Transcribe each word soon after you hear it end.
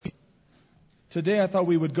Today I thought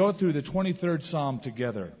we would go through the 23rd Psalm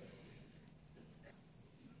together.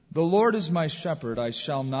 The Lord is my shepherd, I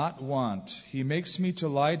shall not want. He makes me to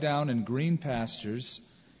lie down in green pastures.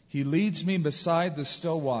 He leads me beside the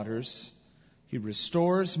still waters. He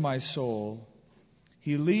restores my soul.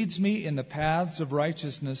 He leads me in the paths of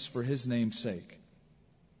righteousness for His name's sake.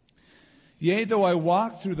 Yea, though I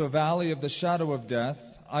walk through the valley of the shadow of death,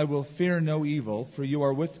 I will fear no evil, for You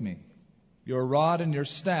are with me. Your rod and Your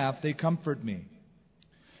staff, they comfort me.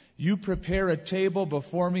 You prepare a table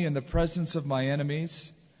before me in the presence of my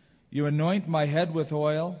enemies. You anoint my head with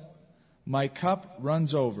oil. My cup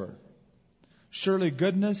runs over. Surely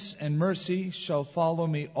goodness and mercy shall follow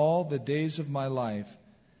me all the days of my life,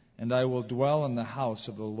 and I will dwell in the house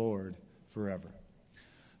of the Lord forever.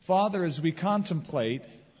 Father, as we contemplate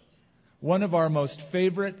one of our most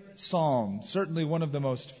favorite psalms, certainly one of the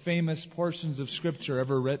most famous portions of Scripture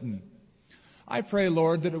ever written, I pray,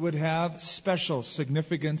 Lord, that it would have special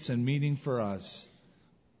significance and meaning for us,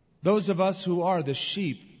 those of us who are the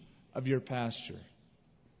sheep of Your pasture,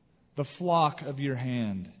 the flock of Your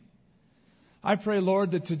hand. I pray,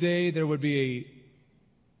 Lord, that today there would be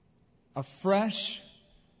a fresh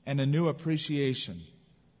and a new appreciation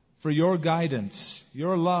for Your guidance,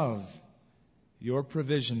 Your love, Your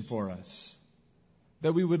provision for us,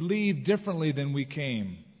 that we would leave differently than we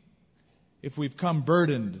came. If we've come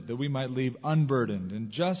burdened, that we might leave unburdened and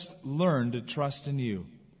just learn to trust in You.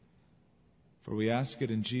 For we ask it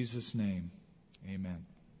in Jesus' name. Amen.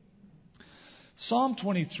 Psalm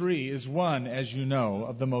 23 is one, as you know,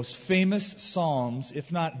 of the most famous psalms,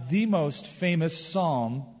 if not the most famous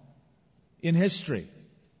psalm in history,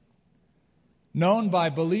 known by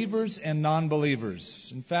believers and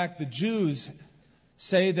non-believers. In fact, the Jews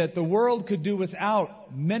say that the world could do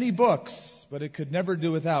without many books, but it could never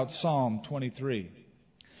do without Psalm 23.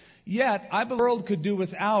 Yet, I believe the world could do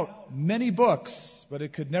without many books, but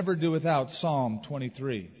it could never do without Psalm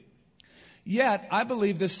 23. Yet, I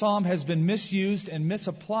believe this psalm has been misused and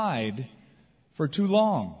misapplied for too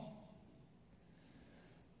long.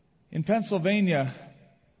 In Pennsylvania,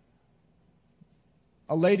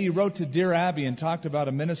 a lady wrote to Dear Abby and talked about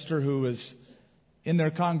a minister who was in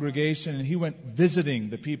their congregation, and he went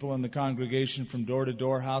visiting the people in the congregation from door to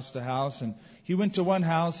door, house to house. And he went to one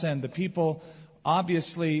house, and the people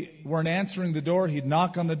obviously weren't answering the door. He'd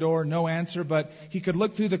knock on the door, no answer, but he could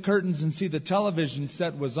look through the curtains and see the television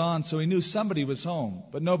set was on, so he knew somebody was home,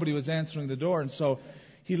 but nobody was answering the door. And so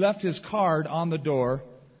he left his card on the door,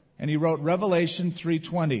 and he wrote Revelation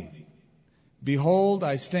 3:20. Behold,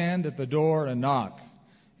 I stand at the door and knock.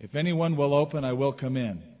 If anyone will open, I will come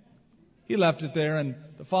in. He left it there, and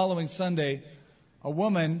the following Sunday, a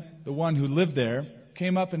woman, the one who lived there,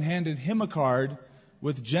 came up and handed him a card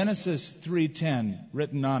with Genesis 3:10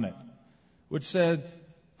 written on it, which said,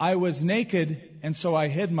 I was naked, and so I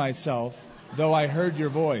hid myself, though I heard your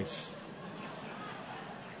voice.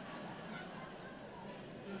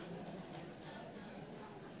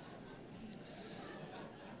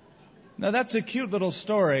 Now that's a cute little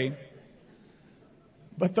story,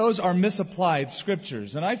 but those are misapplied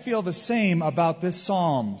scriptures. And I feel the same about this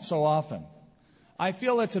psalm so often. I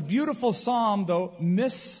feel it's a beautiful psalm, though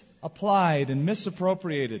misapplied and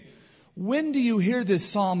misappropriated. When do you hear this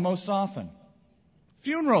psalm most often?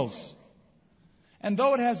 Funerals. And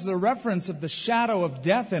though it has the reference of the shadow of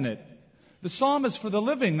death in it, the psalm is for the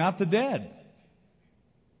living, not the dead.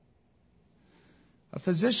 A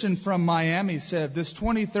physician from Miami said, this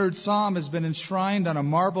 23rd Psalm has been enshrined on a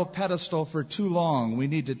marble pedestal for too long. We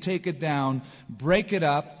need to take it down, break it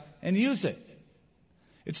up, and use it.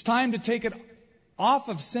 It's time to take it off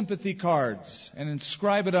of sympathy cards and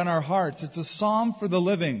inscribe it on our hearts. It's a psalm for the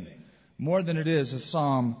living more than it is a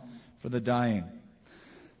psalm for the dying.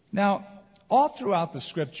 Now, all throughout the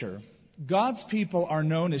Scripture, God's people are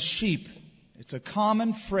known as sheep. It's a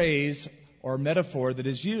common phrase or metaphor that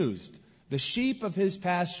is used. The sheep of His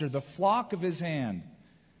pasture, the flock of His hand.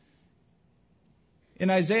 In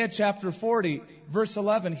Isaiah chapter 40, verse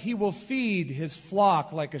 11, He will feed His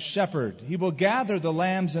flock like a shepherd. He will gather the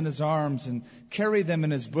lambs in His arms and carry them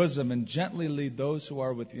in His bosom and gently lead those who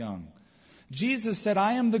are with young. Jesus said,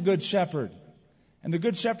 I am the good shepherd. And the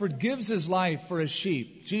good shepherd gives his life for his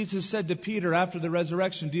sheep. Jesus said to Peter after the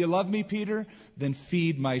resurrection, do you love me, Peter? Then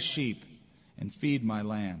feed my sheep and feed my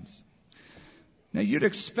lambs. Now you'd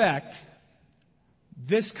expect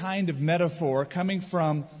this kind of metaphor coming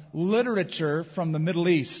from literature from the Middle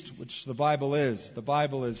East, which the Bible is. The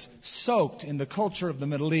Bible is soaked in the culture of the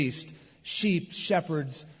Middle East, sheep,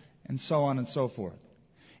 shepherds, and so on and so forth.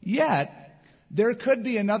 Yet, there could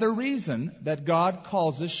be another reason that God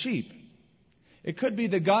calls us sheep. It could be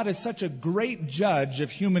that God is such a great judge of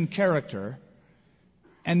human character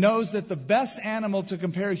and knows that the best animal to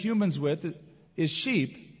compare humans with is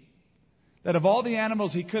sheep, that of all the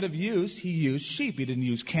animals he could have used, he used sheep. He didn't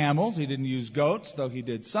use camels, he didn't use goats, though he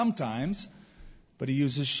did sometimes, but he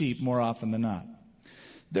uses sheep more often than not.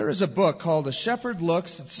 There is a book called A Shepherd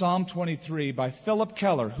Looks at Psalm 23 by Philip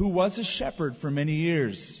Keller, who was a shepherd for many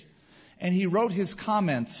years. And he wrote his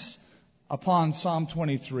comments upon Psalm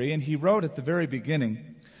 23, and he wrote at the very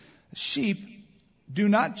beginning, sheep do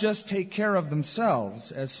not just take care of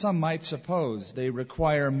themselves, as some might suppose. They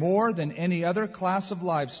require more than any other class of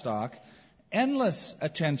livestock, endless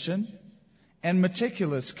attention and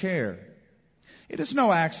meticulous care. It is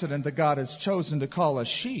no accident that God has chosen to call us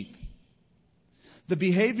sheep. The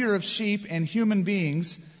behavior of sheep and human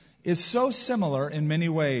beings is so similar in many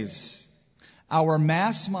ways. Our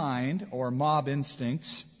mass mind, or mob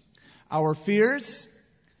instincts, our fears,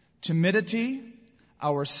 timidity,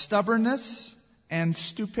 our stubbornness, and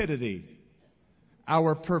stupidity.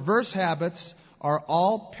 Our perverse habits are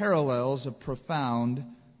all parallels of profound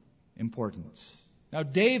importance. Now,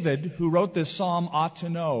 David, who wrote this psalm, ought to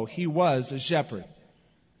know he was a shepherd.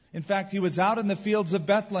 In fact, he was out in the fields of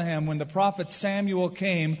Bethlehem when the prophet Samuel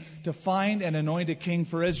came to find and anoint a king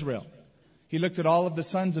for Israel. He looked at all of the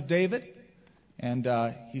sons of David, and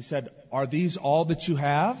he said, "Are these all that you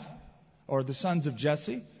have?" Or the sons of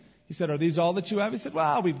Jesse. He said, "Are these all that you have?" He said,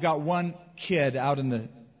 "Well, we've got one kid out in the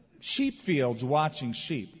sheep fields watching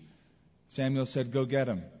sheep." Samuel said, "Go get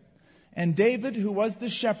him." And David, who was the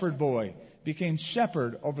shepherd boy, became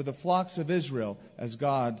shepherd over the flocks of Israel as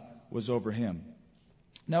God was over him.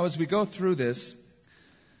 Now, as we go through this,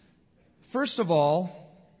 first of all,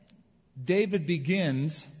 David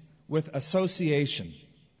begins with association.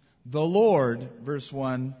 The Lord, verse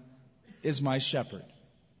 1, is my shepherd.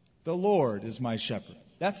 The Lord is my shepherd.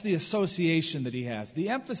 That's the association that he has. The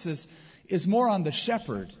emphasis is more on the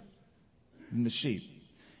shepherd than the sheep.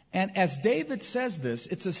 And as David says this,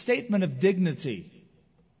 it's a statement of dignity.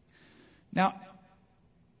 Now,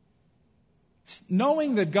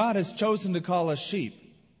 knowing that God has chosen to call us sheep,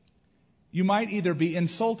 you might either be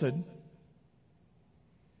insulted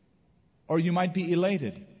or you might be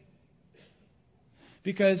elated.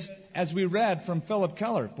 Because as we read from Philip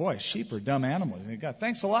Keller, boy, sheep are dumb animals. God,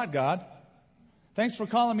 thanks a lot, God. Thanks for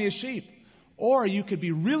calling me a sheep. Or you could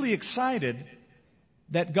be really excited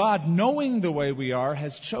that God, knowing the way we are,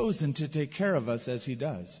 has chosen to take care of us as he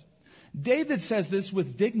does. David says this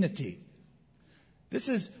with dignity. This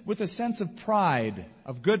is with a sense of pride,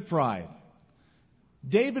 of good pride.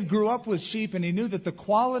 David grew up with sheep, and he knew that the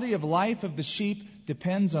quality of life of the sheep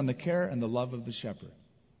depends on the care and the love of the shepherd.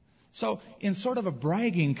 So, in sort of a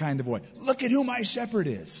bragging kind of way, look at who my shepherd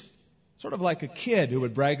is. Sort of like a kid who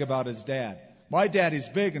would brag about his dad. My daddy's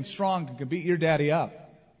big and strong and can beat your daddy up.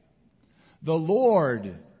 The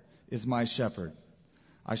Lord is my shepherd.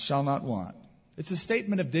 I shall not want. It's a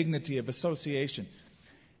statement of dignity, of association.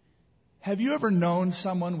 Have you ever known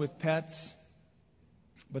someone with pets,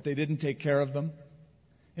 but they didn't take care of them?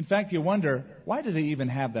 In fact, you wonder, why do they even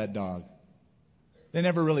have that dog? They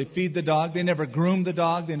never really feed the dog. They never groom the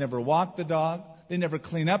dog. They never walk the dog. They never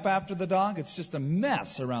clean up after the dog. It's just a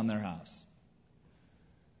mess around their house.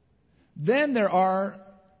 Then there are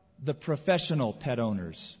the professional pet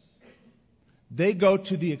owners. They go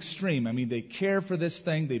to the extreme. I mean, they care for this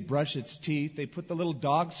thing. They brush its teeth. They put the little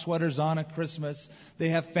dog sweaters on at Christmas. They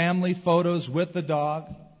have family photos with the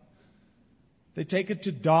dog. They take it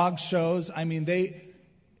to dog shows. I mean,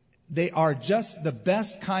 they are just the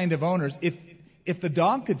best kind of owners. If the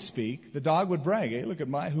dog could speak, the dog would brag, "Hey, look at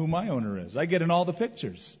who my owner is. I get in all the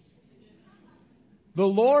pictures." The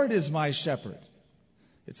Lord is my shepherd.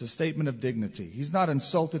 It's a statement of dignity. He's not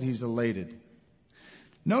insulted, he's elated.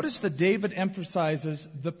 Notice that David emphasizes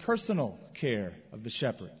the personal care of the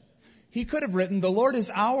shepherd. He could have written, "The Lord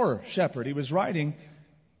is our shepherd." He was writing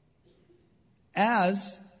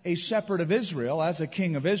as a shepherd of Israel, as a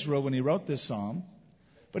king of Israel when he wrote this psalm.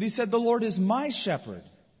 But he said, "The Lord is my shepherd."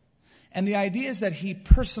 And the idea is that he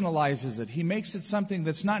personalizes it. He makes it something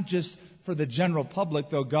that's not just for the general public,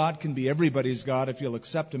 though God can be everybody's God if you'll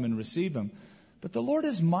accept him and receive him. But the Lord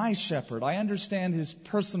is my shepherd. I understand his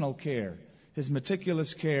personal care, his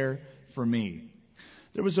meticulous care for me.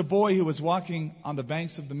 There was a boy who was walking on the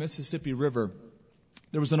banks of the Mississippi River.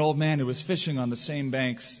 There was an old man who was fishing on the same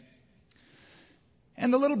banks.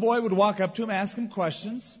 And the little boy would walk up to him, ask him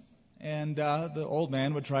questions, and the old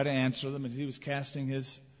man would try to answer them as he was casting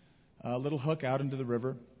his little hook out into the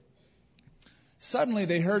river. Suddenly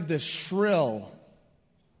they heard this shrill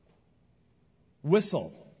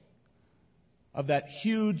whistle of that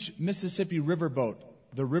huge Mississippi riverboat,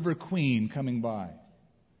 the River Queen, coming by.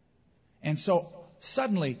 And so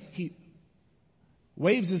suddenly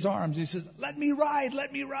waves his arms. He says, let me ride,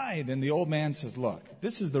 let me ride. And the old man says, look,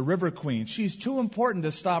 this is the River Queen. She's too important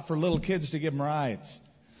to stop for little kids to give them rides.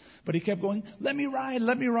 But he kept going, let me ride,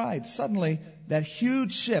 let me ride. Suddenly, that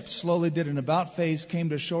huge ship slowly did an about face, came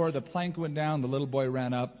to shore, the plank went down, the little boy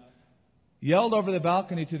ran up, yelled over the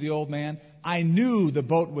balcony to the old man, I knew the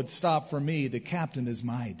boat would stop for me. The captain is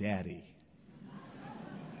my daddy.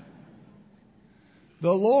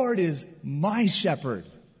 The Lord is my shepherd.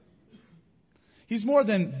 He's more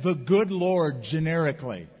than the good Lord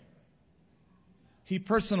generically. He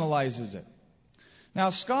personalizes it. Now,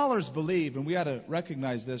 scholars believe, and we ought to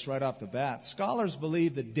recognize this right off the bat, scholars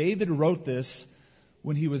believe that David wrote this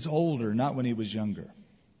when he was older, not when he was younger.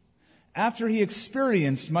 After he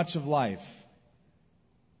experienced much of life.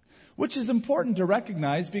 Which is important to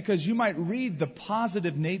recognize because you might read the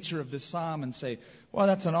positive nature of this psalm and say, well,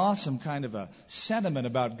 that's an awesome kind of a sentiment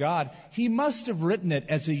about God. He must have written it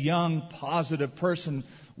as a young, positive person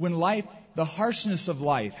when life, the harshness of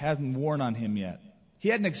life, hadn't worn on him yet. He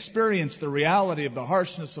hadn't experienced the reality of the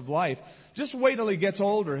harshness of life. Just wait till he gets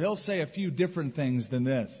older. He'll say a few different things than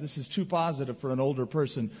this. This is too positive for an older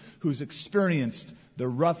person who's experienced the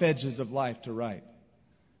rough edges of life to write.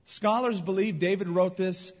 Scholars believe David wrote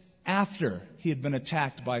this after he had been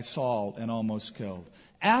attacked by Saul and almost killed.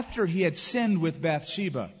 After he had sinned with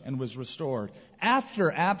Bathsheba and was restored.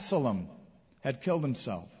 After Absalom had killed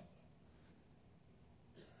himself.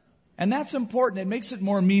 And that's important. It makes it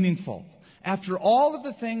more meaningful. After all of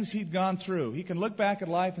the things he'd gone through, he can look back at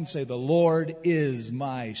life and say, the Lord is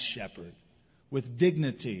my shepherd, with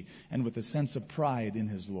dignity and with a sense of pride in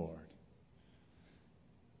his Lord.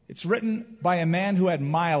 It's written by a man who had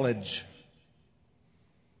mileage.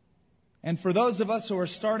 And for those of us who are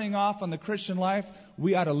starting off on the Christian life,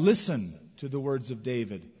 we ought to listen to the words of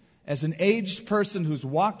David. As an aged person who's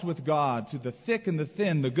walked with God through the thick and the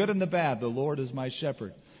thin, the good and the bad, the Lord is my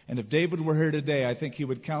shepherd. And if David were here today, I think he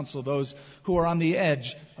would counsel those who are on the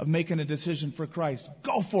edge of making a decision for Christ.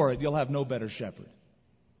 Go for it. You'll have no better shepherd.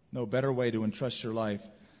 No better way to entrust your life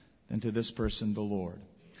than to this person, the Lord.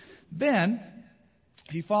 Then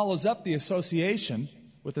he follows up the association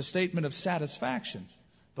with a statement of satisfaction.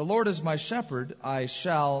 The Lord is my shepherd, I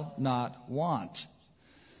shall not want.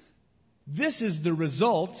 This is the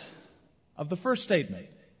result of the first statement.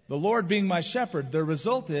 The Lord being my shepherd, the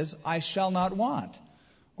result is I shall not want.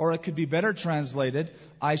 Or it could be better translated,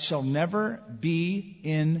 I shall never be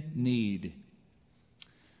in need.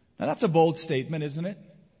 Now that's a bold statement, isn't it?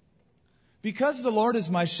 Because the Lord is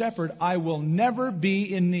my shepherd, I will never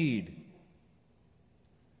be in need.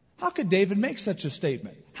 How could David make such a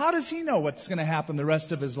statement? How does he know what's going to happen the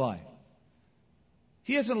rest of his life?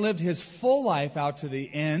 He hasn't lived his full life out to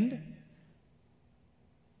the end.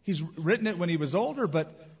 He's written it when he was older,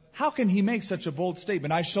 but how can he make such a bold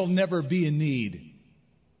statement? I shall never be in need.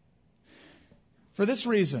 For this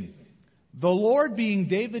reason, the Lord being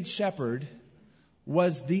David's shepherd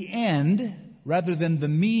was the end rather than the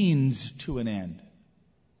means to an end.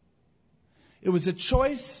 It was a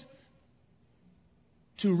choice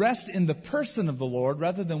to rest in the person of the Lord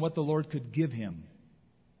rather than what the Lord could give him.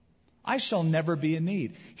 I shall never be in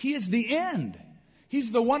need. He is the end.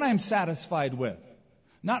 He's the one I'm satisfied with.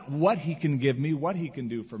 Not what he can give me, what he can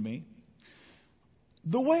do for me.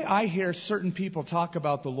 The way I hear certain people talk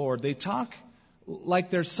about the Lord, they talk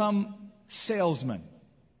like there's some salesman.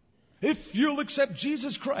 If you'll accept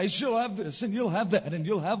Jesus Christ, you'll have this and you'll have that and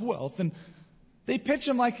you'll have wealth. And they pitch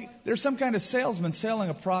him like there's some kind of salesman selling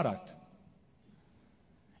a product.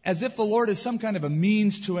 As if the Lord is some kind of a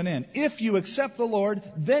means to an end. If you accept the Lord,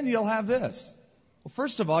 then you'll have this. Well,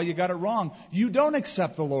 first of all, you got it wrong. You don't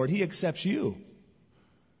accept the Lord. He accepts you.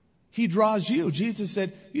 He draws you. Jesus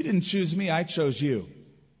said, you didn't choose me, I chose you.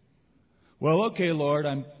 Well, okay, Lord,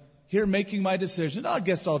 I'm here making my decision. I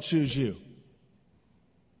guess I'll choose you.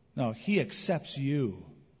 No, he accepts you.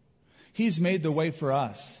 He's made the way for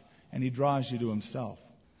us, and he draws you to himself.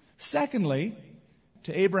 Secondly,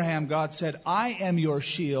 to Abraham, God said, I am your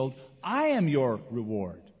shield. I am your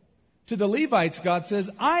reward. To the Levites, God says,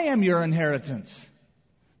 I am your inheritance.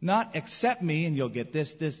 Not accept me and you'll get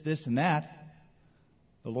this, and that.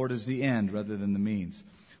 The Lord is the end rather than the means.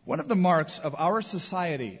 One of the marks of our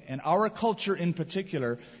society and our culture in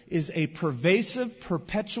particular is a pervasive,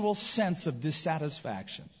 perpetual sense of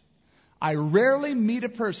dissatisfaction. I rarely meet a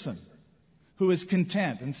person who is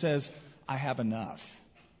content and says, I have enough.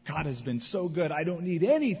 God has been so good, I don't need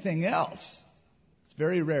anything else. It's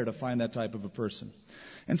very rare to find that type of a person.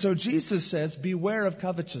 And so Jesus says, beware of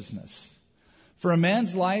covetousness. For a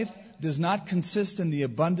man's life does not consist in the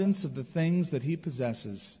abundance of the things that he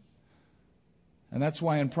possesses. And that's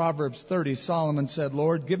why in Proverbs 30, Solomon said,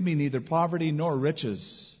 Lord, give me neither poverty nor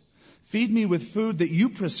riches. Feed me with food that you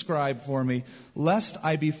prescribe for me, lest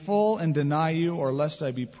I be full and deny you, or lest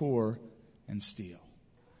I be poor and steal.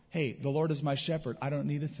 Hey, the Lord is my shepherd. I don't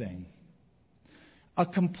need a thing. A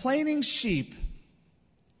complaining sheep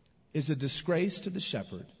is a disgrace to the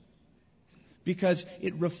shepherd because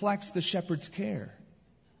it reflects the shepherd's care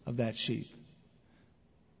of that sheep.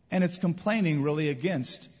 And it's complaining really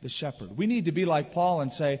against the shepherd. We need to be like Paul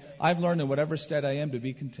and say, I've learned in whatever state I am to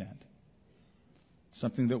be content.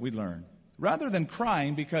 Something that we learn. Rather than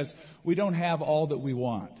crying because we don't have all that we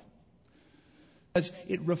want. Because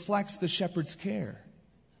it reflects the shepherd's care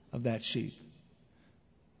of that sheep.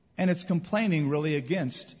 And it's complaining really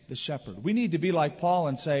against the shepherd. We need to be like Paul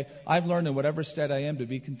and say, I've learned in whatever state I am to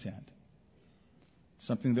be content.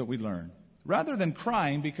 Something that we learn. Rather than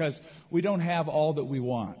crying because we don't have all that we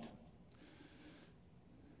want.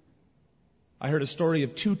 I heard a story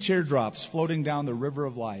of 2 teardrops floating down the river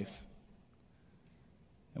of life.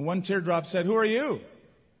 And one teardrop said, who are you?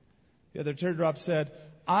 The other teardrop said,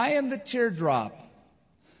 I am the teardrop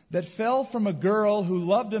that fell from a girl who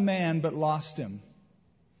loved a man but lost him.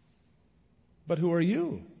 But who are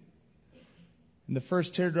you? And the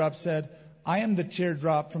first teardrop said, I am the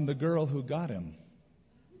teardrop from the girl who got him.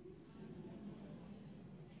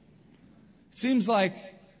 It seems like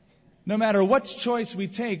no matter what choice we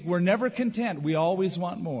take, we're never content. We always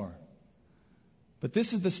want more. But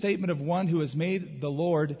this is the statement of one who has made the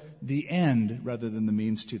Lord the end rather than the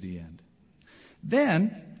means to the end.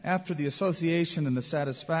 Then, after the association and the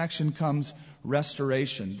satisfaction comes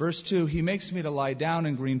restoration. Verse 2, He makes me to lie down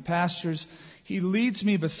in green pastures. He leads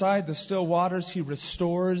me beside the still waters. He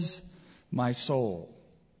restores my soul.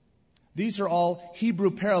 These are all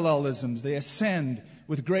Hebrew parallelisms. They ascend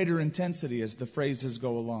with greater intensity as the phrases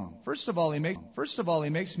go along. First of all, he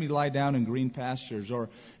makes me lie down in green pastures, or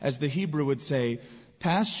as the Hebrew would say,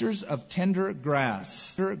 pastures of tender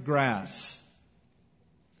grass.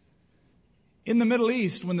 In the Middle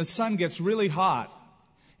East, when the sun gets really hot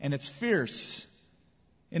and it's fierce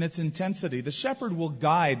in its intensity, the shepherd will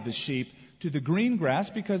guide the sheep to the green grass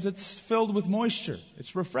because it's filled with moisture.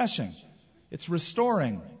 It's refreshing. It's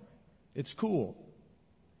restoring. It's cool.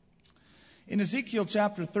 In Ezekiel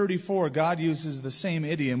chapter 34, God uses the same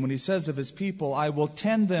idiom when He says of His people, I will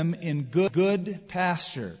tend them in good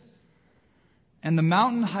pasture. And the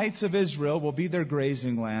mountain heights of Israel will be their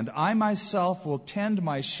grazing land. I myself will tend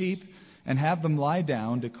my sheep and have them lie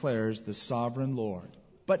down, declares the sovereign Lord.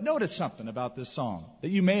 But notice something about this psalm that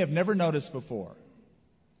you may have never noticed before.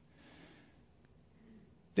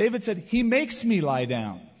 David said, He makes me lie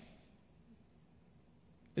down.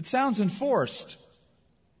 It sounds enforced.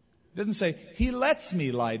 It doesn't say, He lets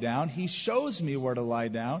me lie down. He shows me where to lie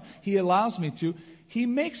down. He allows me to. He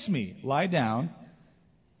makes me lie down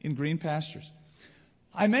in green pastures.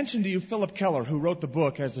 I mentioned to you Philip Keller, who wrote the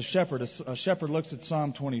book As a Shepherd. A shepherd looks at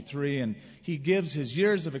Psalm 23, and he gives his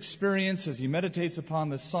years of experience as he meditates upon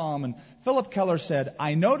this psalm. And Philip Keller said,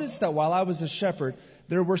 I noticed that while I was a shepherd,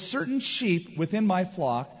 there were certain sheep within my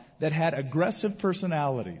flock that had aggressive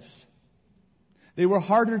personalities. They were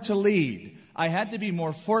harder to lead. I had to be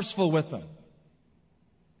more forceful with them.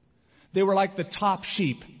 They were like the top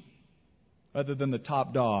sheep rather than the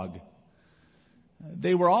top dog.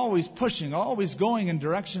 They were always pushing, always going in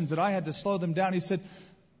directions that I had to slow them down. He said,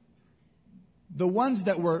 the ones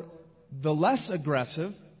that were the less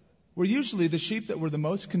aggressive were usually the sheep that were the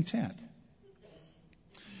most content.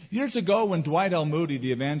 Years ago, when Dwight L. Moody,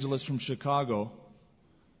 the evangelist from Chicago,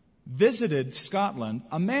 visited Scotland,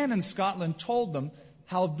 a man in Scotland told them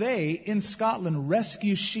how they, in Scotland,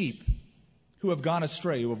 rescue sheep who have gone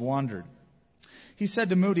astray, who have wandered. He said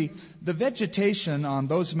to Moody, the vegetation on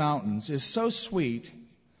those mountains is so sweet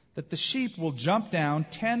that the sheep will jump down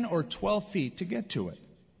 10 or 12 feet to get to it.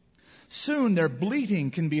 Soon their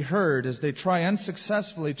bleating can be heard as they try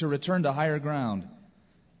unsuccessfully to return to higher ground.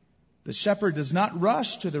 The shepherd does not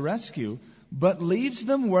rush to the rescue, but leaves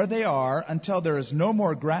them where they are until there is no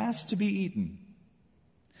more grass to be eaten.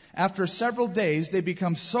 After several days, they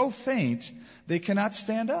become so faint they cannot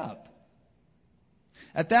stand up.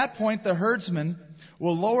 At that point, the herdsman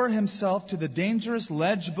will lower himself to the dangerous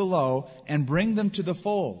ledge below and bring them to the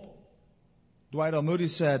fold. Dwight L. Moody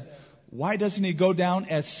said, why doesn't he go down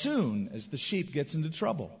as soon as the sheep gets into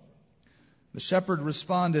trouble? The shepherd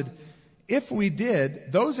responded, if we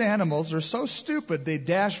did, those animals are so stupid they'd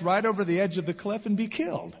dash right over the edge of the cliff and be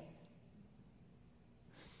killed.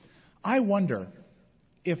 I wonder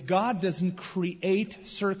if God doesn't create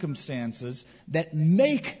circumstances that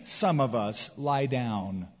make some of us lie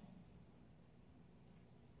down.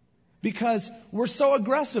 Because we're so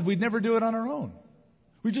aggressive, we'd never do it on our own.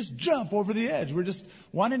 We just jump over the edge. We're just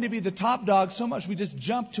wanting to be the top dog so much we just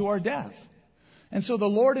jump to our death. And so the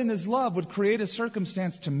Lord in His love would create a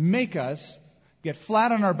circumstance to make us get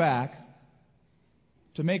flat on our back,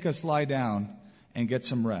 to make us lie down and get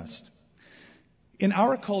some rest. In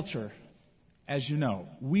our culture, as you know,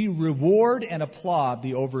 we reward and applaud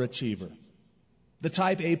the overachiever, the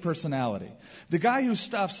type A personality, the guy who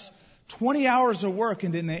stuffs 20 hours of work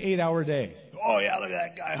into an 8-hour day. Oh yeah, look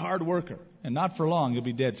at that guy, hard worker. And not for long, he'll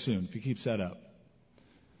be dead soon if he keeps that up.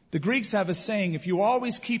 The Greeks have a saying, if you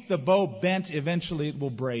always keep the bow bent, eventually it will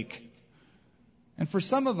break. And for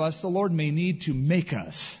some of us, the Lord may need to make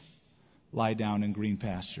us lie down in green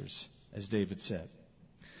pastures, as David said.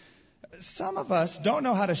 Some of us don't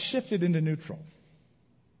know how to shift it into neutral.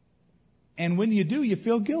 And when you do, you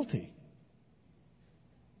feel guilty.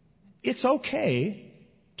 It's okay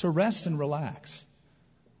to rest and relax.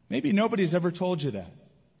 Maybe nobody's ever told you that.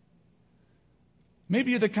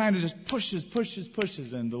 Maybe you're the kind who just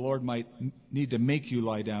pushes, and the Lord might need to make you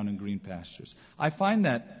lie down in green pastures. I find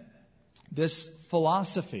that this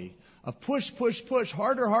philosophy of push,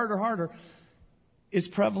 harder, is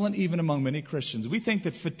prevalent even among many Christians. We think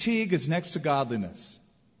that fatigue is next to godliness.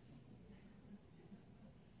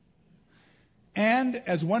 And,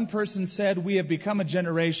 as one person said, we have become a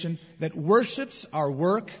generation that worships our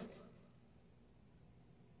work,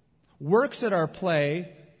 works at our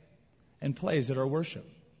play, and plays at our worship.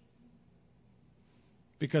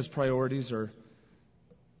 Because priorities are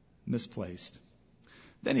misplaced.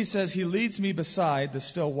 Then he says, He leads me beside the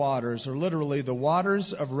still waters, or literally the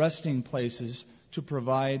waters of resting places, to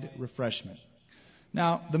provide refreshment.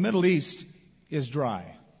 Now, the Middle East is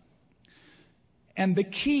dry. And the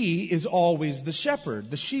key is always the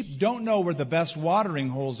shepherd. The sheep don't know where the best watering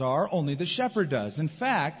holes are, only the shepherd does. In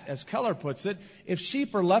fact, as Keller puts it, if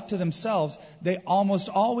sheep are left to themselves, they almost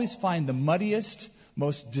always find the muddiest,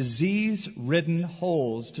 most disease-ridden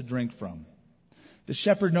holes to drink from. The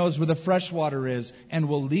shepherd knows where the fresh water is and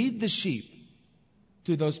will lead the sheep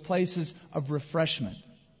to those places of refreshment.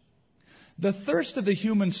 The thirst of the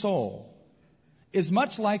human soul is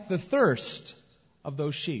much like the thirst of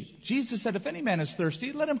those sheep. Jesus said, if any man is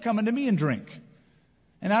thirsty, let him come unto me and drink.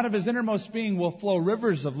 And out of his innermost being will flow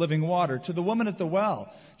rivers of living water. To the woman at the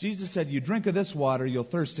well, Jesus said, you drink of this water, you'll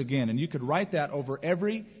thirst again. And you could write that over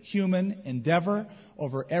every human endeavor,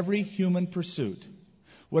 over every human pursuit.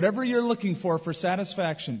 Whatever you're looking for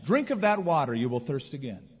satisfaction, drink of that water, you will thirst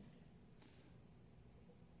again.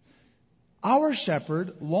 Our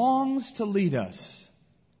shepherd longs to lead us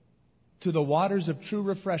to the waters of true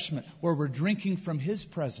refreshment, where we're drinking from His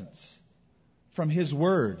presence, from His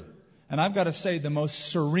Word. And I've got to say, the most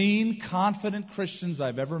serene, confident Christians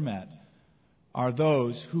I've ever met are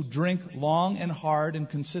those who drink long and hard and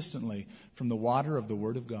consistently from the water of the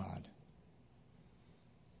Word of God.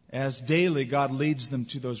 As daily God leads them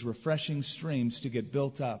to those refreshing streams to get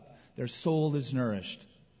built up, their soul is nourished.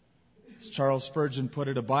 As Charles Spurgeon put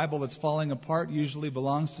it, a Bible that's falling apart usually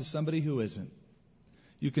belongs to somebody who isn't.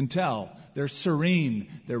 You can tell they're serene,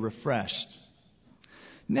 they're refreshed.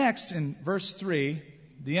 Next, in verse 3,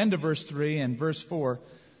 the end of verse 3 and verse 4,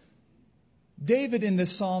 David in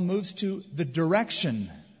this psalm moves to the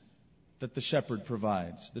direction that the shepherd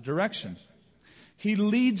provides. The direction. He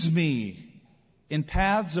leads me in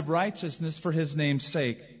paths of righteousness for His name's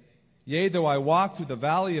sake. Yea, though I walk through the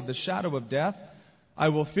valley of the shadow of death, I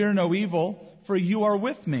will fear no evil, for you are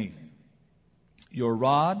with me. Your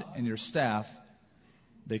rod and your staff,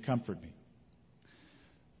 they comfort me.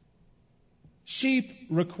 Sheep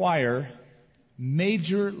require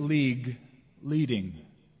major league leading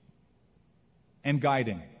and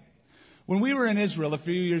guiding. When we were in Israel a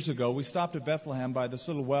few years ago, we stopped at Bethlehem by this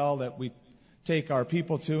little well that we take our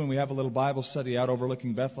people to, and we have a little Bible study out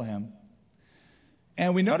overlooking Bethlehem.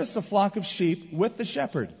 And we noticed a flock of sheep with the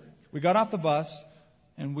shepherd. We got off the bus,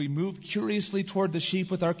 and we moved curiously toward the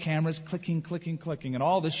sheep with our cameras, clicking. And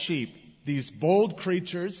all the sheep, these bold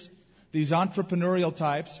creatures, these entrepreneurial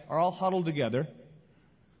types, are all huddled together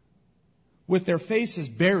with their faces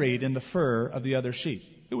buried in the fur of the other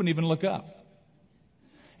sheep. They wouldn't even look up.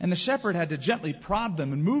 And the shepherd had to gently prod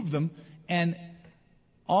them and move them and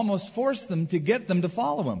almost force them to get them to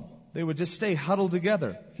follow him. They would just stay huddled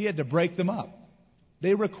together. He had to break them up.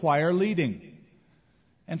 They require leading.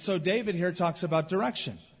 And so David here talks about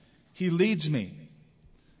direction. He leads me.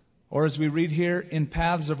 Or as we read here, in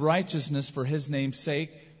paths of righteousness for His name's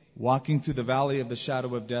sake, walking through the valley of the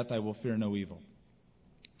shadow of death, I will fear no evil.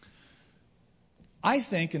 I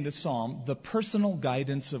think in this psalm, the personal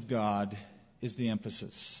guidance of God is the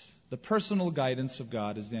emphasis. The personal guidance of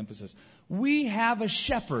God is the emphasis. We have a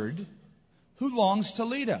shepherd who longs to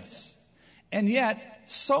lead us. And yet,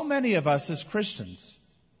 so many of us as Christians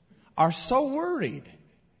are so worried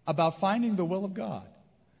about finding the will of God.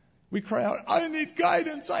 We cry out, I need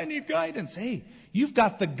guidance, I need guidance. Hey, you've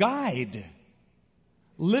got the guide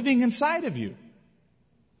living inside of you.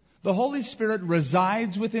 The Holy Spirit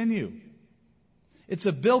resides within you. It's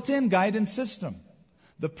a built-in guidance system.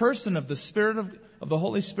 The person of the Spirit of the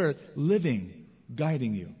Holy Spirit living,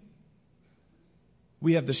 guiding you.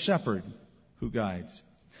 We have the shepherd who guides.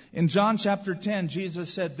 In John chapter 10,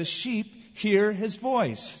 Jesus said, the sheep hear his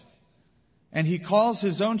voice. And he calls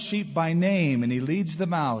his own sheep by name, and he leads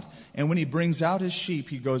them out. And when he brings out his sheep,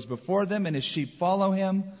 he goes before them, and his sheep follow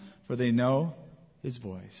him, for they know his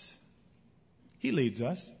voice. He leads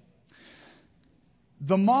us.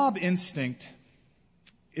 The mob instinct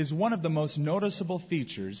is one of the most noticeable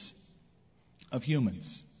features of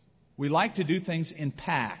humans. We like to do things in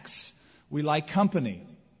packs. We like company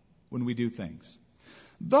when we do things.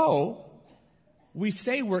 Though we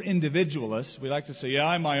say we're individualists, we like to say, yeah,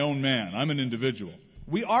 I'm my own man. I'm an individual.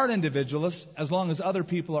 We are individualists as long as other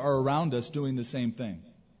people are around us doing the same thing.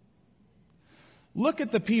 Look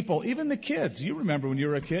at the people, even the kids. You remember when you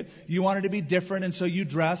were a kid, you wanted to be different, and so you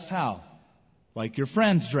dressed how? Like your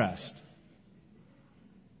friends dressed.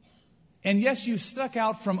 And yes, you stuck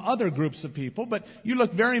out from other groups of people, but you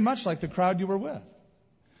look very much like the crowd you were with.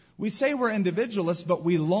 We say we're individualists, but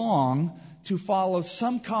we long to follow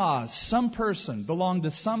some cause, some person, belong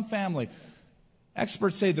to some family.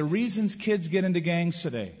 Experts say the reasons kids get into gangs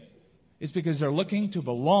today is because they're looking to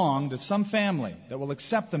belong to some family that will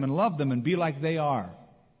accept them and love them and be like they are.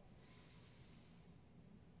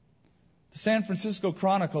 The San Francisco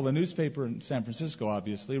Chronicle, a newspaper in San Francisco,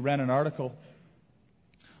 obviously, ran an article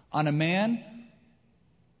on a man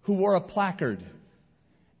who wore a placard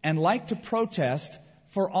and liked to protest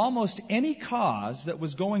for almost any cause that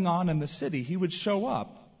was going on in the city. He would show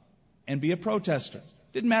up and be a protester.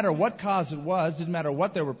 Didn't matter what cause it was, didn't matter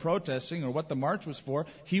what they were protesting or what the march was for,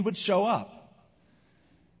 he would show up.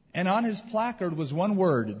 And on his placard was one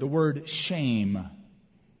word, the word shame.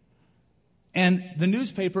 And the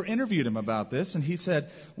newspaper interviewed him about this, and he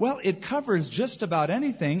said, well, it covers just about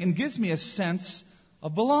anything and gives me a sense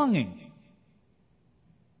of belonging.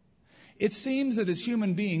 It seems that as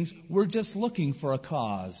human beings, we're just looking for a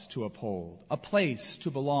cause to uphold, a place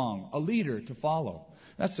to belong, a leader to follow.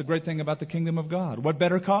 That's the great thing about the kingdom of God. What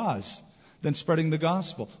better cause than spreading the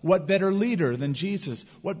gospel? What better leader than Jesus?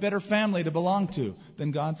 What better family to belong to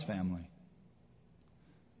than God's family?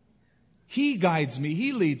 He guides me.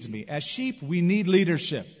 He leads me. As sheep, we need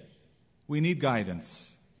leadership. We need guidance.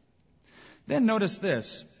 Then notice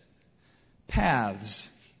this. Paths.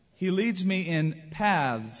 He leads me in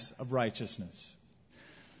paths of righteousness.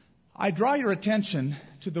 I draw your attention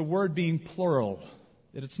to the word being plural.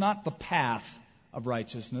 That it's not the path of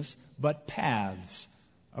righteousness, but paths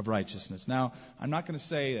of righteousness. Now, I'm not going to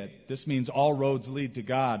say that this means all roads lead to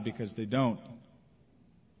God, because they don't.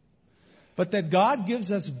 But that God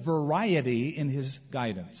gives us variety in His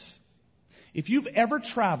guidance. If you've ever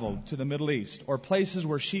traveled to the Middle East or places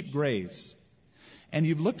where sheep graze, and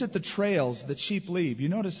you've looked at the trails that sheep leave, you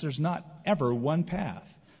notice there's not ever one path.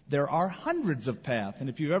 There are hundreds of paths. And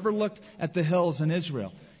if you've ever looked at the hills in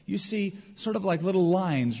Israel, you see sort of like little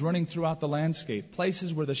lines running throughout the landscape,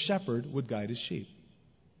 places where the shepherd would guide his sheep,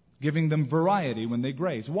 giving them variety when they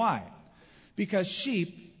graze. Why? Because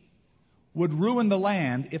sheep would ruin the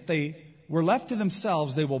land. If they were left to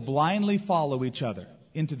themselves, they will blindly follow each other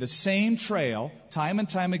into the same trail time and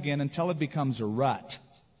time again until it becomes a rut.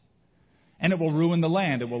 And it will ruin the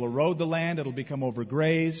land. It will erode the land. It will become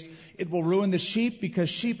overgrazed. It will ruin the sheep, because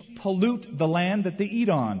sheep pollute the land that they eat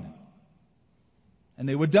on. And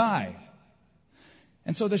they would die.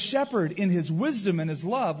 And so the shepherd, in his wisdom and his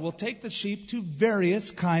love, will take the sheep to various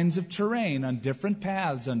kinds of terrain, on different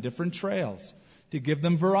paths, on different trails, to give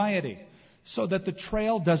them variety, so that the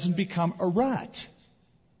trail doesn't become a rut.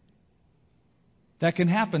 That can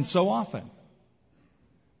happen so often.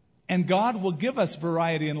 And God will give us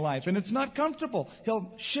variety in life. And it's not comfortable.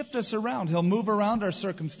 He'll shift us around. He'll move around our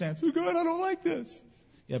circumstance. Oh, God, I don't like this.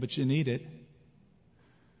 Yeah, but you need it.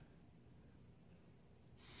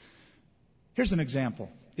 Here's an example.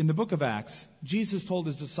 In the book of Acts, Jesus told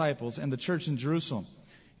His disciples and the church in Jerusalem,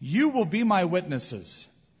 you will be my witnesses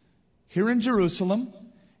here in Jerusalem,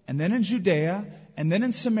 and then in Judea, and then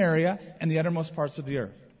in Samaria, and the uttermost parts of the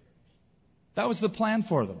earth. That was the plan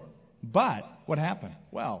for them. But what happened?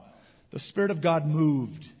 Well, the Spirit of God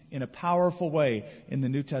moved in a powerful way in the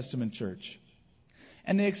New Testament church.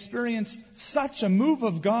 And they experienced such a move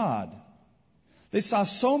of God. They saw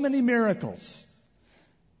so many miracles.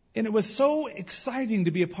 And it was so exciting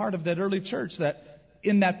to be a part of that early church that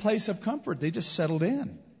in that place of comfort, they just settled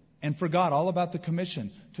in and forgot all about the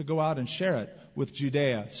commission to go out and share it with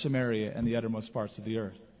Judea, Samaria, and the uttermost parts of the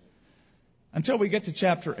earth. Until we get to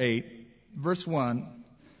chapter 8, verse 1,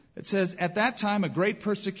 it says, "At that time a great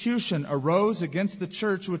persecution arose against the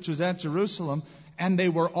church which was at Jerusalem, and they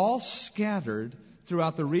were all scattered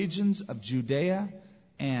throughout the regions of Judea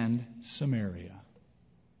and Samaria."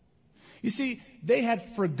 You see, they had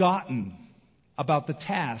forgotten about the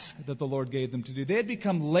task that the Lord gave them to do. They had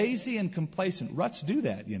become lazy and complacent. Ruts do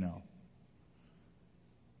that, you know.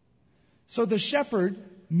 So the shepherd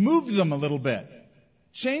moved them a little bit,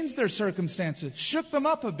 changed their circumstances, shook them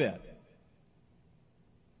up a bit.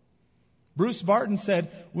 Bruce Barton said,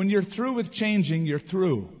 "When you're through with changing, you're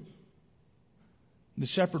through." The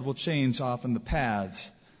shepherd will change often the paths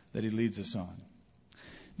that he leads us on.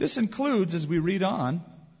 This includes, as we read on,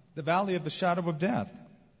 the valley of the shadow of death.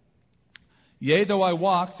 "Yea, though I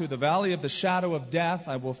walk through the valley of the shadow of death,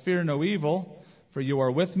 I will fear no evil, for you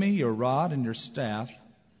are with me, your rod and your staff,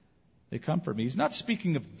 they comfort me." He's not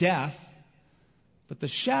speaking of death, but the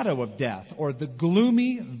shadow of death, or the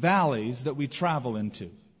gloomy valleys that we travel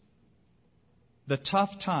into. The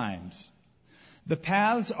tough times. The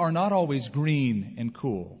paths are not always green and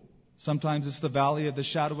cool. Sometimes it's the valley of the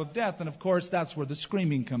shadow of death, and of course that's where the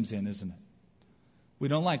screaming comes in, isn't it? We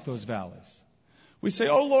don't like those valleys. We say,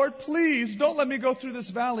 "Oh Lord, please don't let me go through this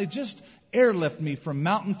valley. Just airlift me from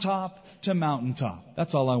mountaintop to mountaintop.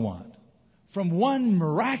 That's all I want." From one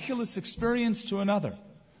miraculous experience to another.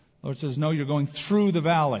 The Lord says, "No, you're going through the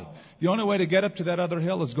valley. The only way to get up to that other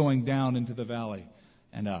hill is going down into the valley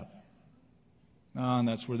and up." And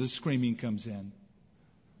that's where the screaming comes in.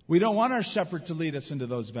 We don't want our shepherd to lead us into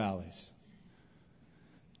those valleys.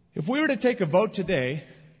 If we were to take a vote today,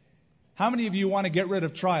 how many of you want to get rid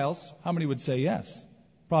of trials? How many would say yes?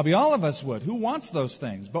 Probably all of us would. Who wants those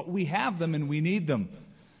things? But we have them and we need them.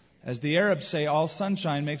 As the Arabs say, all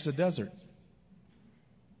sunshine makes a desert.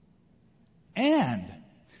 And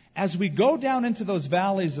as we go down into those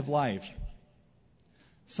valleys of life,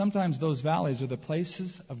 sometimes those valleys are the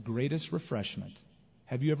places of greatest refreshment.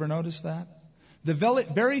 Have you ever noticed that? The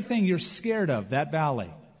very thing you're scared of, that valley,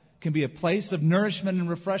 can be a place of nourishment and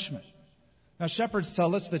refreshment. Now, shepherds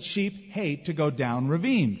tell us that sheep hate to go down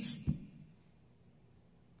ravines.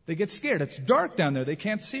 They get scared. It's dark down there. They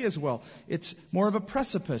can't see as well. It's more of a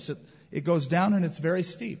precipice. It goes down and it's very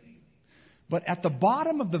steep. But at the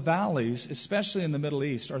bottom of the valleys, especially in the Middle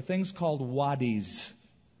East, are things called wadis.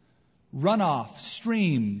 Runoff,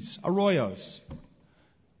 streams, arroyos,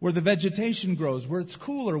 where the vegetation grows, where it's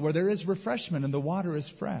cooler, where there is refreshment and the water is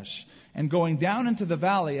fresh. And going down into the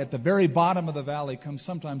valley, at the very bottom of the valley, comes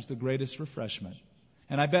sometimes the greatest refreshment.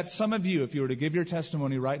 And I bet some of you, if you were to give your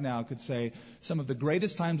testimony right now, could say, some of the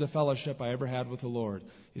greatest times of fellowship I ever had with the Lord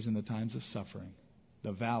is in the times of suffering,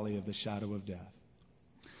 the valley of the shadow of death.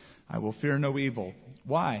 I will fear no evil.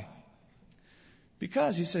 Why?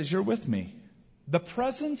 Because, he says, you're with me. The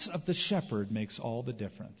presence of the shepherd makes all the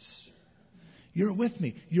difference. You're with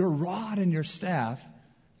me. Your rod and your staff,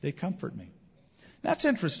 they comfort me. That's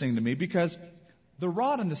interesting to me because the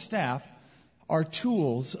rod and the staff are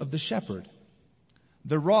tools of the shepherd.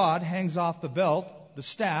 The rod hangs off the belt. The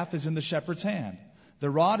staff is in the shepherd's hand. The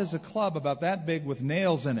rod is a club about that big with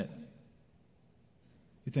nails in it.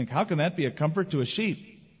 You think, how can that be a comfort to a sheep?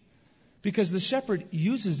 Because the shepherd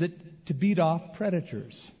uses it to beat off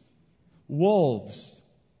predators. Wolves.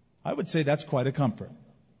 I would say that's quite a comfort.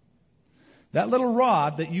 That little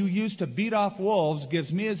rod that you use to beat off wolves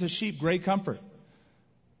gives me as a sheep great comfort.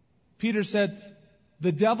 Peter said,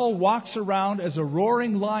 the devil walks around as a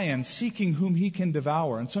roaring lion seeking whom he can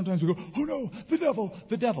devour. And sometimes we go, oh no, the devil,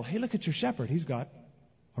 the devil. Hey, look at your shepherd. He's got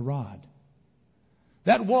a rod.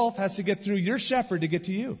 That wolf has to get through your shepherd to get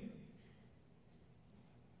to you.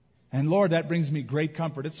 And Lord, that brings me great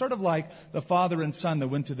comfort. It's sort of like the father and son that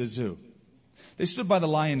went to the zoo. They stood by the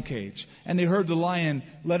lion cage, and they heard the lion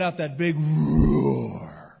let out that big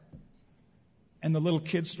roar. And the little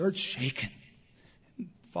kid starts shaking. And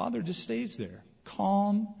the father just stays there,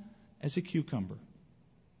 calm as a cucumber.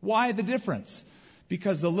 Why the difference?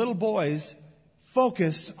 Because the little boys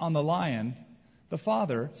focus on the lion. The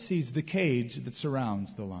father sees the cage that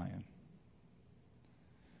surrounds the lion.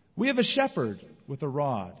 We have a shepherd with a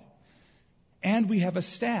rod. And we have a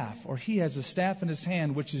staff, or he has a staff in his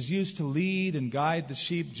hand, which is used to lead and guide the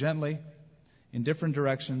sheep gently in different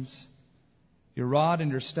directions. Your rod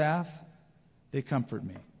and your staff, they comfort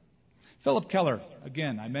me. Philip Keller,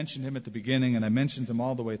 again, I mentioned him at the beginning and I mentioned him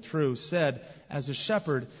all the way through, said, as a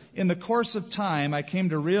shepherd, in the course of time, I came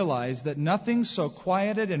to realize that nothing so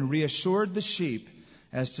quieted and reassured the sheep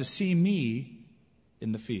as to see me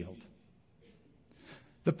in the field.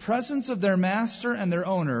 The presence of their master and their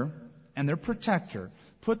owner and their protector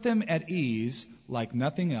put them at ease like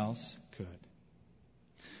nothing else could.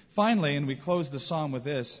 Finally, and we close the psalm with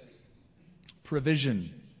this,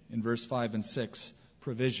 provision in verse 5 and 6.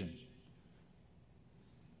 Provision.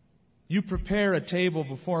 You prepare a table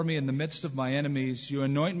before me in the midst of my enemies. You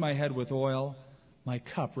anoint my head with oil. My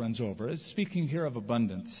cup runs over. It's speaking here of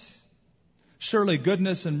abundance. Surely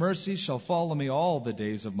goodness and mercy shall follow me all the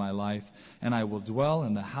days of my life, and I will dwell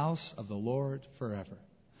in the house of the Lord forever.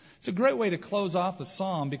 It's a great way to close off the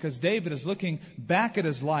psalm because David is looking back at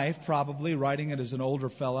his life, probably writing it as an older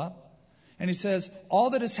fella. And he says,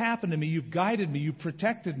 all that has happened to me, you've guided me, you've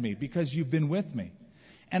protected me because you've been with me.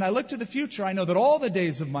 And I look to the future, I know that all the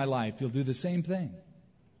days of my life you'll do the same thing.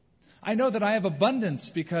 I know that I have abundance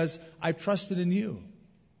because I've trusted in you.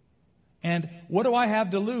 And what do I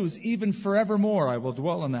have to lose? Even forevermore I will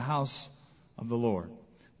dwell in the house of the Lord.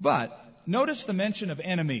 But notice the mention of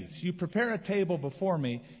enemies. You prepare a table before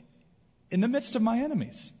me in the midst of my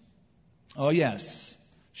enemies. Oh yes,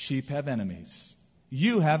 sheep have enemies.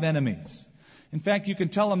 You have enemies. In fact, you can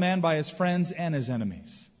tell a man by his friends and his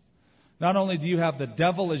enemies. Not only do you have the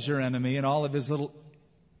devil as your enemy and all of his little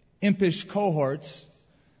impish cohorts,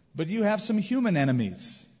 but you have some human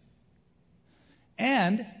enemies.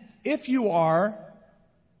 And if you are,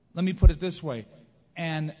 let me put it this way,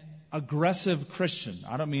 an aggressive Christian,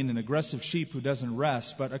 I don't mean an aggressive sheep who doesn't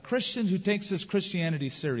rest, but a Christian who takes his Christianity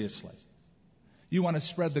seriously. You want to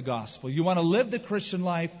spread the gospel. You want to live the Christian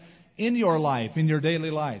life, in your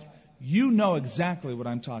daily life. You know exactly what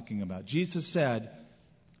I'm talking about. Jesus said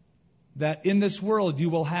that in this world you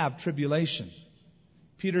will have tribulation.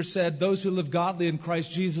 Peter said those who live godly in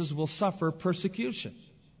Christ Jesus will suffer persecution.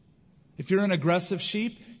 If you're an aggressive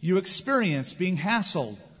sheep, you experience being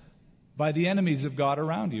hassled by the enemies of God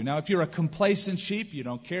around you. Now, if you're a complacent sheep, you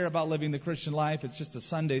don't care about living the Christian life, it's just a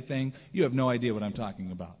Sunday thing, you have no idea what I'm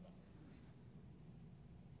talking about.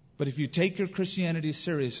 But if you take your Christianity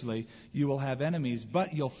seriously, you will have enemies,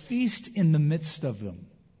 but you'll feast in the midst of them.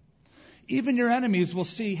 Even your enemies will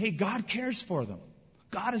see, hey, God cares for them.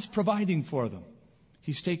 God is providing for them.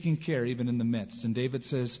 He's taking care even in the midst. And David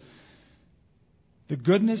says, the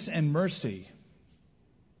goodness and mercy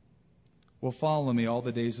will follow me all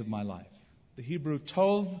the days of my life. The Hebrew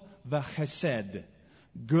tov v'chesed,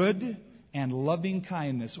 good and loving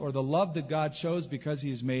kindness, or the love that God shows because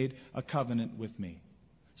He's made a covenant with me.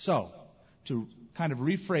 So, to kind of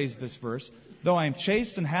rephrase this verse, though I am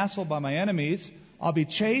chased and hassled by my enemies, I'll be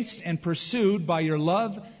chased and pursued by your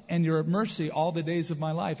love and your mercy all the days of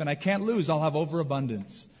my life. And I can't lose. I'll have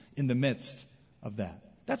overabundance in the midst of that.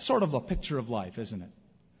 That's sort of a picture of life, isn't it?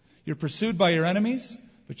 You're pursued by your enemies,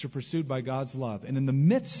 but you're pursued by God's love. And in the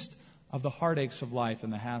midst of the heartaches of life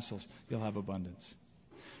and the hassles, you'll have abundance.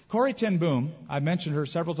 Corrie ten Boom, I've mentioned her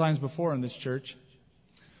several times before in this church,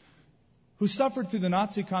 who suffered through the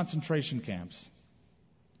Nazi concentration camps,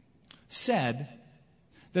 said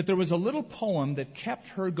that there was a little poem that kept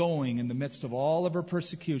her going in the midst of all of her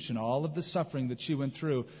persecution, all of the suffering that she went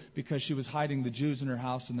through because she was hiding the Jews in her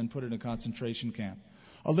house and then put in a concentration camp.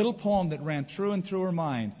 A little poem that ran through and through her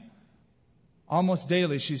mind almost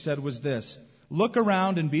daily, she said, was this: look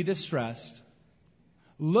around and be distressed.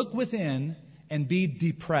 Look within and be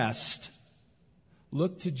depressed.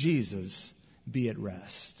 Look to Jesus, be at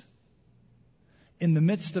rest. In the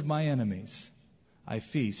midst of my enemies, I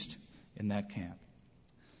feast in that camp.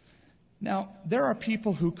 Now, there are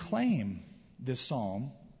people who claim this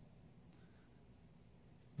psalm,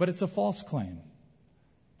 but it's a false claim.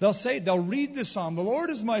 They'll read this psalm, the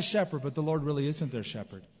Lord is my shepherd, but the Lord really isn't their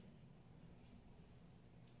shepherd.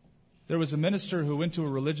 There was a minister who went to a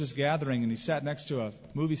religious gathering and he sat next to a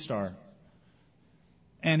movie star.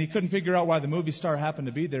 And he couldn't figure out why the movie star happened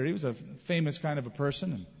to be there. He was a famous kind of a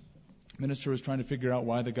person, and the minister was trying to figure out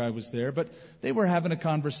why the guy was there. But they were having a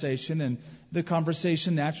conversation, and the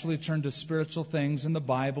conversation naturally turned to spiritual things and the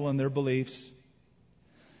Bible and their beliefs.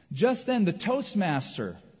 Just then, the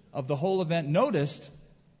toastmaster of the whole event noticed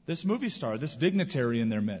this movie star, this dignitary in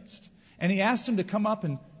their midst. And he asked him to come up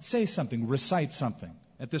and say something, recite something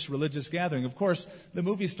at this religious gathering. Of course, the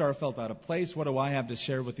movie star felt out of place. What do I have to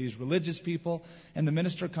share with these religious people? And the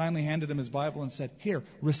minister kindly handed him his Bible and said, here,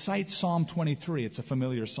 recite Psalm 23. It's a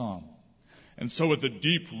familiar psalm. And so with a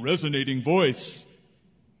deep, resonating voice,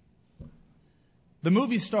 the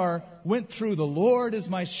movie star went through, the Lord is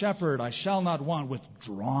my shepherd, I shall not want, with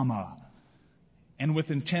drama and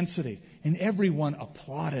with intensity. And everyone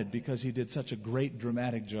applauded because he did such a great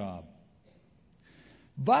dramatic job.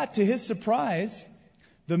 But to his surprise,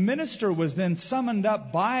 the minister was then summoned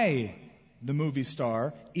up by the movie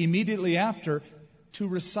star immediately after to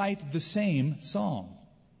recite the same psalm.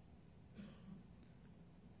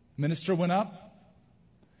 Minister went up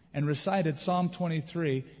and recited Psalm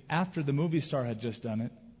 23 after the movie star had just done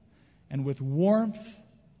it. And with warmth,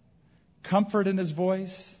 comfort in his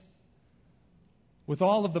voice, with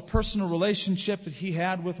all of the personal relationship that he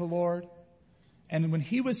had with the Lord. And when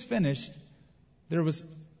he was finished, there was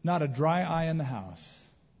not a dry eye in the house.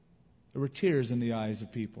 There were tears in the eyes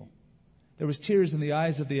of people. There was tears in the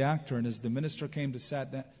eyes of the actor. And as the minister came to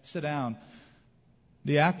sit down,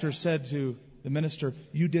 the actor said to the minister,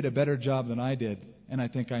 "You did a better job than I did, and I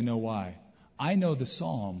think I know why. I know the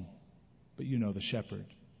psalm, but you know the shepherd."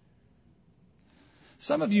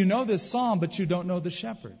 Some of you know this psalm, but you don't know the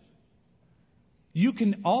shepherd. You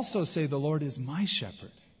can also say, "The Lord is my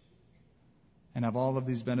shepherd," and have all of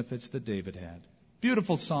these benefits that David had.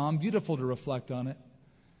 Beautiful psalm, beautiful to reflect on it.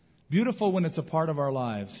 Beautiful when it's a part of our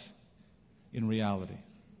lives in reality.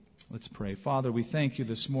 Let's pray. Father, we thank you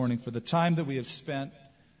this morning for the time that we have spent.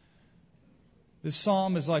 This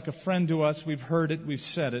psalm is like a friend to us. We've heard it, we've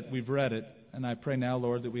said it, we've read it. And I pray now,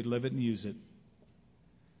 Lord, that we'd live it and use it.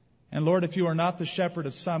 And Lord, if you are not the shepherd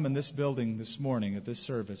of some in this building this morning at this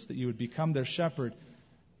service, that you would become their shepherd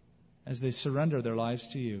as they surrender their lives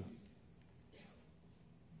to you.